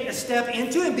going to take a step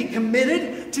into and be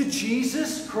committed to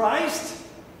Jesus Christ?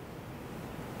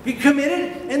 Be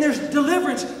committed, and there's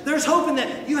deliverance. There's hope in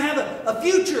that. You have a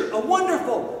future, a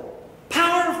wonderful,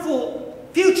 powerful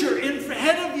future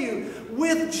ahead of you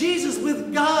with Jesus,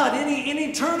 with God in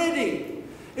eternity.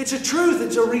 It's a truth.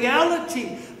 It's a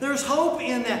reality. There's hope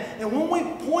in that. And when we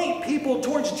point people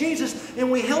towards Jesus and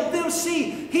we help them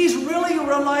see He's really a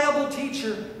reliable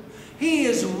teacher. He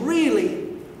is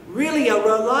really a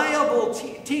reliable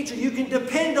teacher. You can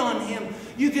depend on Him.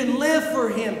 You can live for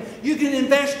Him. You can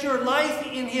invest your life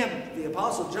in Him. The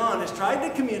Apostle John has tried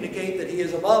to communicate that He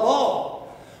is above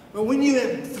all. But when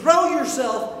you throw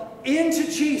yourself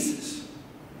into Jesus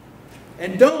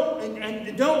and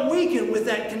don't weaken with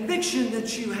that conviction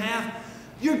that you have,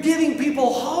 you're giving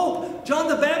people hope. John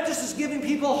the Baptist is giving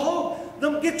people hope.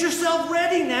 Don't get yourself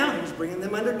ready now. He's bringing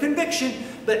them under conviction.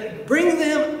 But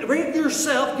get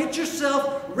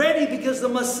yourself ready, because the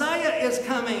Messiah is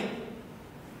coming.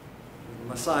 The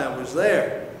Messiah was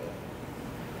there.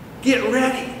 Get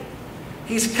ready.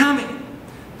 He's coming.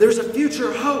 There's a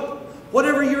future hope.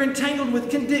 Whatever you're entangled with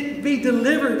can be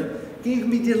delivered. You can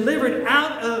be delivered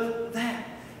out of that.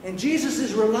 And Jesus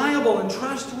is reliable and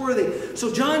trustworthy.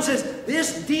 So John says,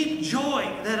 this deep joy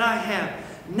that I have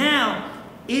now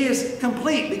is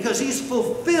complete, because He's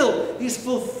fulfilled. He's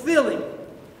fulfilling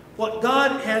what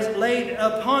God has laid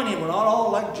upon Him. We're not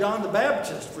all like John the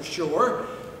Baptist, for sure.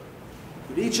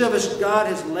 But each of us, God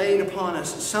has laid upon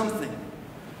us some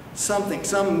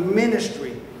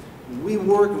ministry. And we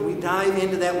work and we dive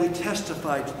into that. We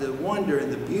testify to the wonder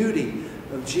and the beauty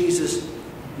of Jesus.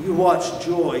 You watch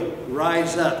joy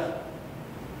rise up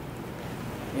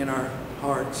in our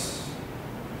hearts.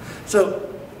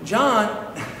 So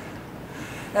John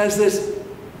has this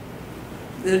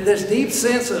deep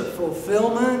sense of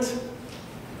fulfillment,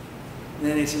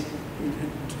 and it's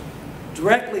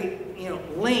directly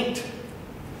linked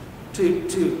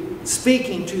to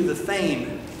speaking to the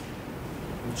fame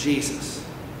of Jesus.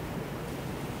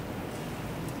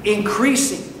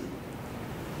 Increasing.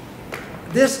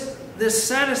 This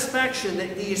satisfaction,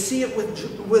 that you see it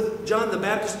with John the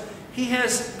Baptist, he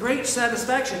has great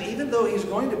satisfaction, even though he's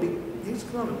going to be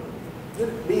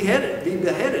beheaded.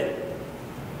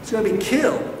 He's going to be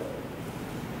killed.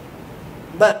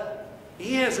 But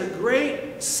he has a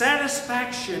great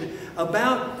satisfaction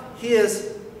about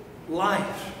his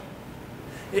life.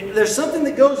 There's something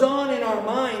that goes on in our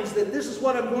minds that this is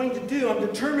what I'm going to do. I'm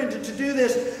determined to do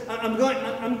this. I'm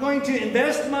going to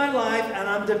invest my life, and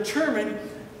I'm determined,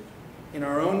 in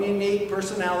our own unique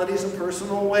personalities and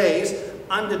personal ways,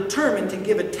 I'm determined to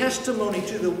give a testimony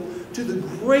to the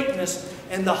greatness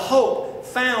and the hope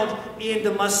found in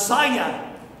the Messiah.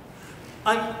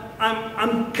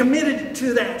 I'm committed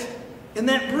to that. And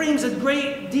that brings a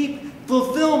great, deep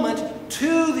fulfillment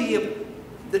to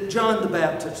the John the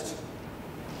Baptist.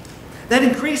 That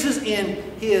increases in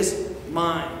his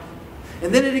mind.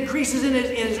 And then it increases in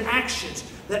his actions.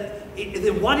 That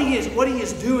what he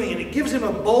is doing, and it gives him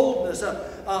a boldness, a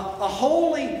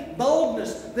holy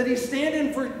boldness that he's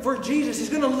standing for Jesus. He's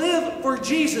going to live for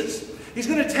Jesus. He's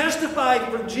going to testify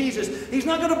for Jesus. He's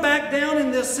not going to back down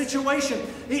in this situation.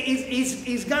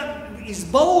 He's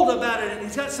bold about it, and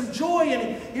he's got some joy,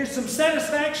 and here's some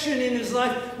satisfaction in his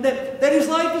life that his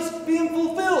life is being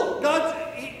fulfilled.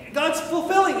 God's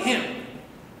fulfilling him.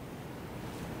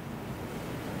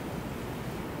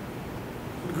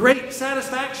 Great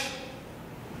satisfaction.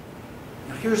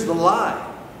 Now here's the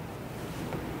lie.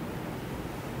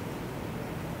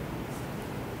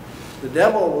 The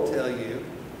devil will tell you,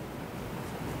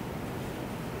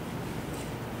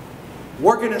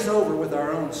 working us over with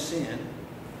our own sin,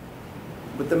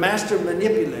 but the master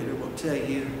manipulator will tell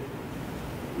you,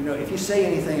 if you say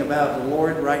anything about the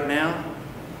Lord right now,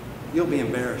 you'll be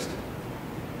embarrassed.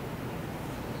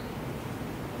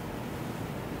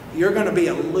 You're going to be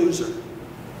a loser.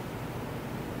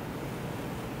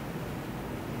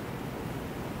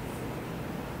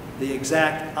 The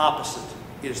exact opposite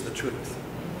is the truth.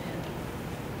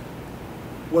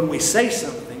 When we say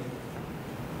something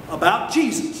about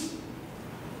Jesus,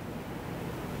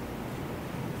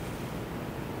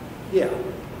 yeah,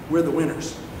 we're the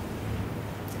winners.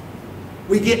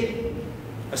 We get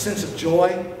a sense of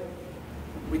joy.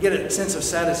 We get a sense of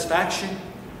satisfaction,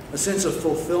 a sense of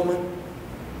fulfillment.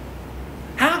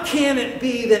 How can it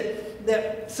be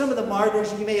that some of the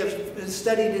martyrs you may have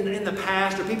studied in the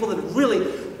past, or people that have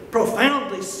really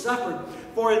profoundly suffered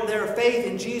for their faith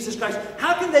in Jesus Christ,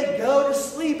 how can they go to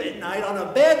sleep at night on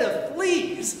a bed of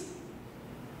fleas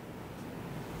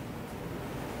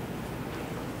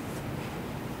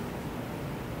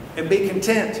and be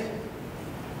content?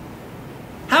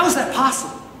 How is that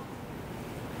possible?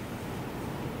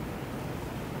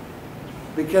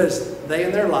 Because they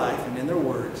in their life and in their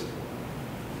words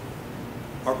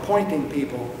are pointing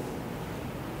people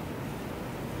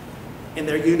in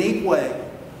their unique way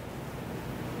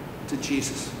to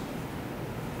Jesus.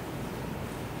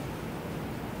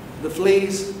 The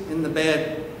fleas in the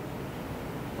bed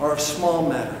are of small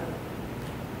matter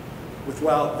with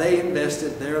while they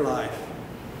invested their life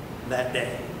that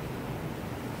day.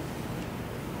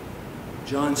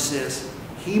 John says,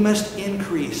 he must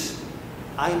increase,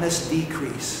 I must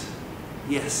decrease.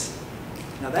 Yes.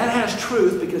 Now that has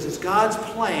truth because it's God's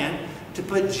plan to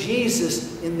put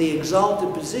Jesus in the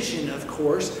exalted position, of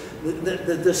course,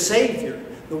 the Savior,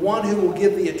 the one who will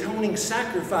give the atoning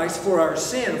sacrifice for our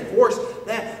sin. Of course,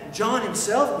 that John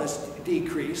himself must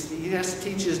decrease. He has to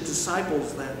teach his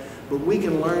disciples that. But we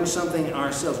can learn something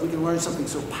ourselves. We can learn something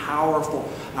so powerful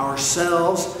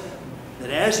ourselves that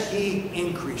as he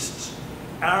increases,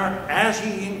 in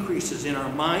our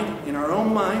mind, in our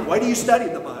own mind. Why do you study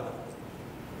the Bible?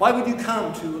 Why would you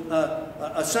come to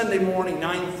a Sunday morning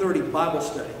 9:30 Bible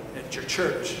study at your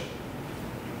church?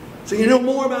 So you know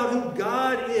more about who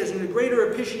God is and a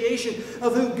greater appreciation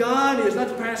of who God is. Not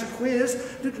to pass a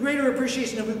quiz, but a greater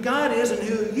appreciation of who God is and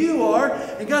who you are.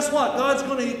 And guess what? God's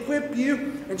going to equip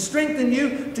you and strengthen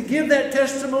you to give that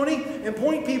testimony and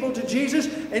point people to Jesus.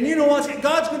 And you know what?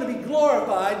 God's going to be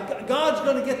glorified. God's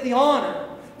going to get the honor.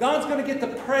 God's going to get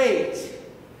the praise.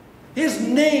 His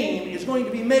name is going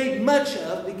to be made much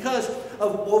of because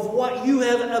of what you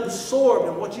have absorbed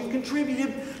and what you've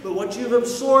contributed, but what you've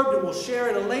absorbed, and we'll share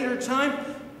at a later time.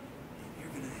 You're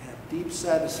going to have deep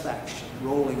satisfaction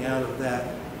rolling out of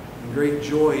that and great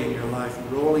joy in your life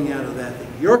rolling out of that. That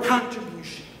your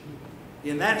contribution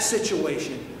in that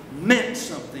situation meant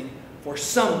something for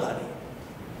somebody.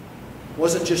 It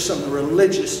wasn't just some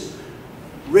religious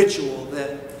ritual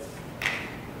that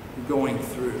you're going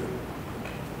through.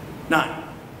 9.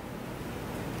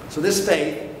 So this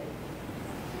faith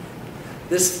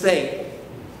this faith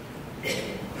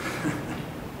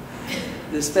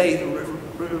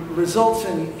results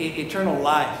in eternal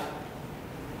life.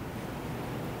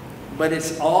 But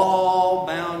it's all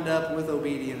bound up with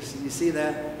obedience. You see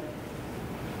that?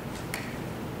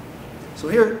 So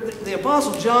here, the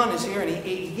Apostle John is here, and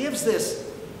he gives this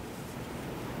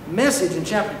message in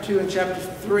chapter 2 and chapter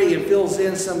 3 and fills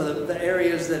in some of the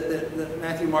areas that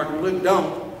Matthew, Mark, and Luke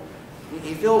don't.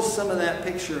 He fills some of that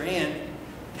picture in,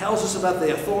 tells us about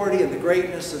the authority and the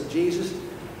greatness of Jesus.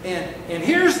 And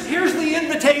here's the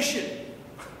invitation.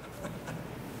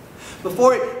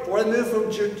 Before they move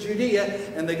from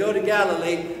Judea and they go to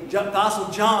Galilee,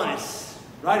 Apostle John is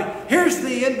writing. Here's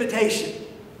the invitation.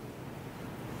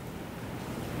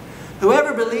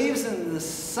 Whoever believes in the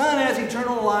Son has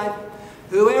eternal life.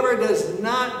 Whoever does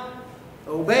not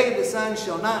obey the Son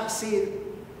shall not see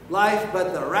life,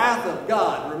 but the wrath of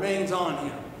God remains on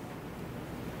him.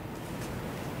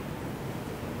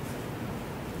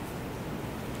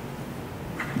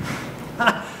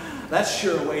 That's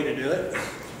sure a way to do it.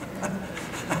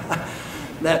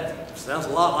 That sounds a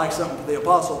lot like something the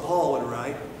Apostle Paul would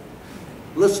write.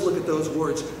 Let's look at those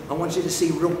words. I want you to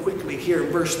see real quickly here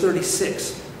in verse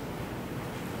 36.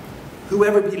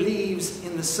 Whoever believes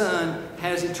in the Son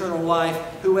has eternal life.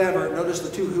 Whoever, notice the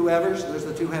two whoever's, there's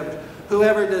the two whoever's.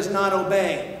 Whoever does not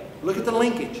obey. Look at the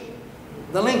linkage.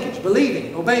 The linkage,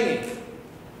 believing, obeying.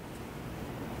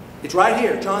 It's right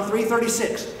here, John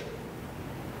 3:36.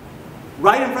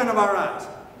 Right in front of our eyes.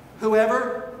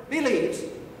 Whoever believes,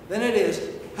 then it is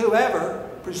whoever,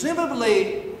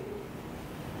 presumably,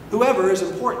 whoever is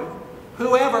important.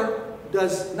 Whoever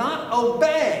does not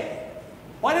obey.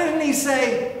 Why didn't he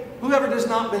say whoever does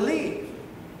not believe?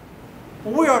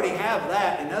 Well, we already have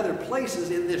that in other places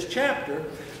in this chapter.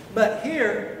 But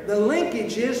here, the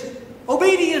linkage is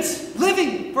obedience,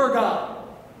 living for God.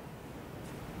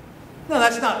 Now,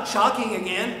 that's not shocking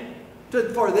again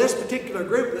for this particular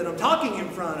group that I'm talking in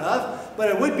front of, but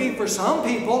it would be for some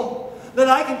people that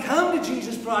I can come to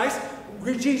Jesus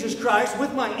Christ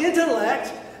with my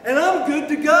intellect and I'm good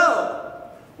to go.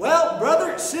 Well,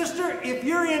 brother, sister, if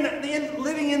you're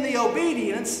living in the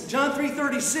obedience, John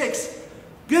 3:36,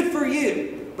 good for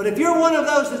you. But if you're one of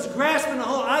those that's grasping the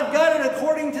whole, I've got it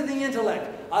according to the intellect.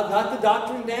 I've got the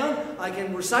doctrine down. I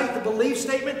can recite the belief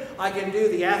statement. I can do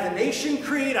the Athanasian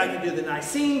Creed. I can do the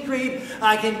Nicene Creed.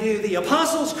 I can do the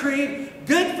Apostles' Creed.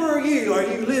 Good for you. Are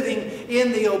you living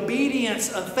in the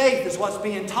obedience of faith is what's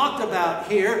being talked about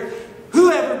here.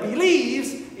 Whoever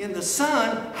believes in the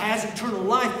Son has eternal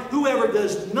life. Whoever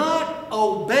does not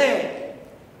obey.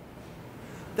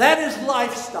 That is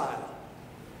lifestyle.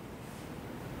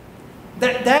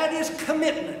 That is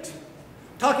commitment.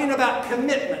 Talking about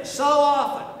commitment so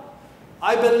often.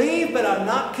 I believe, but I'm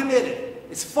not committed.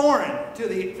 It's foreign to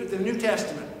the New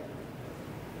Testament.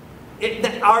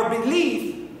 Our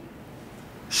belief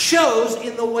shows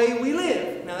in the way we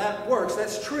live. Now that works.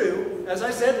 That's true, as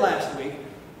I said last week,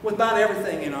 with about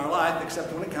everything in our life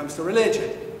except when it comes to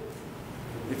religion.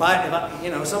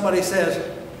 If somebody says,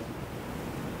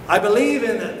 I believe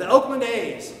in the Oakland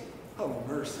A's. Oh,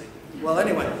 mercy. Well,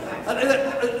 anyway,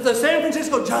 the San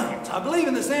Francisco Giants. I believe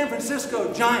in the San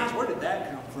Francisco Giants. Where did that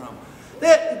come from?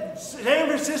 The San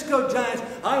Francisco Giants.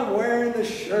 I'm wearing the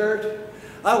shirt.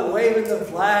 I'm waving the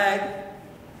flag.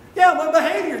 Yeah, my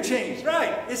behavior changed,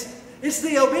 right? It's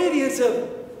the obedience of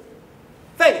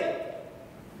faith.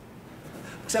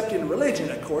 Except in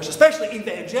religion, of course, especially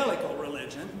evangelical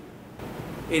religion.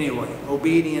 Anyway,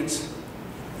 obedience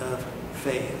of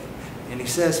faith. And he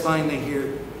says finally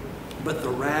here, but the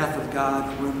wrath of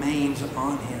God remains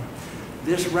on him.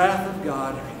 This wrath of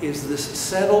God is this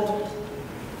settled,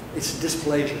 it's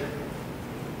displeasure.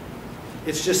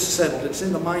 It's just settled. It's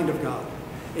in the mind of God.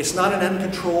 It's not an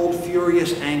uncontrolled,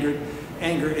 furious anger.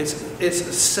 It's a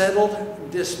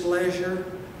settled displeasure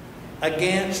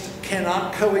against,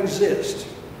 cannot coexist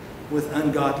with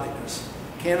ungodliness.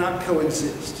 Cannot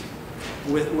coexist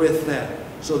with that.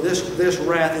 So this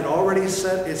wrath, it already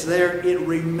set, it's there, it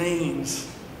remains.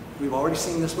 We've already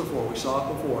seen this before. We saw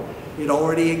it before. It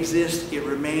already exists. It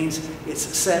remains. It's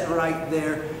set right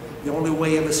there. The only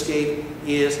way of escape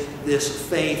is this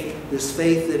faith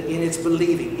that in its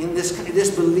believing, in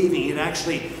this believing, it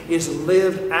actually is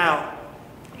lived out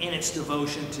in its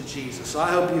devotion to Jesus. So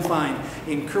I hope you find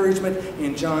encouragement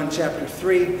in John chapter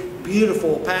 3.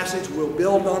 Beautiful passage. We'll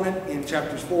build on it in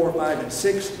chapters 4, 5, and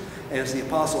 6 as the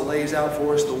apostle lays out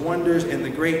for us the wonders and the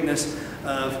greatness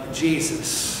of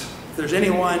Jesus. If there's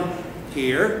anyone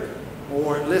here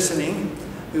or listening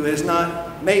who has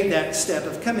not made that step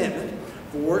of commitment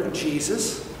for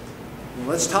Jesus, well,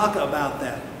 let's talk about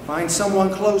that. Find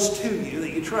someone close to you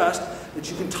that you trust that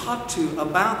you can talk to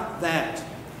about that.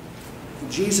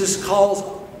 Jesus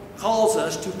calls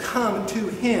us to come to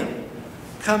Him.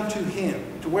 Come to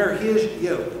Him, to wear His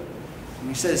yoke. And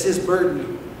He says His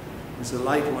burden is a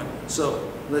light one.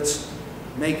 So let's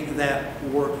make that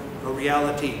work a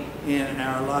reality in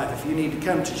our life. If you need to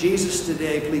come to Jesus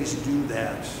today, please do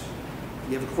that. If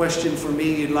you have a question for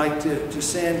me you'd like to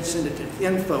send it to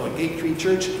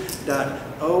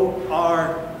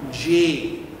info@gatetreechurch.org.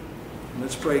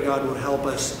 Let's pray God will help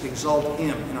us exalt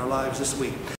Him in our lives this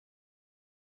week.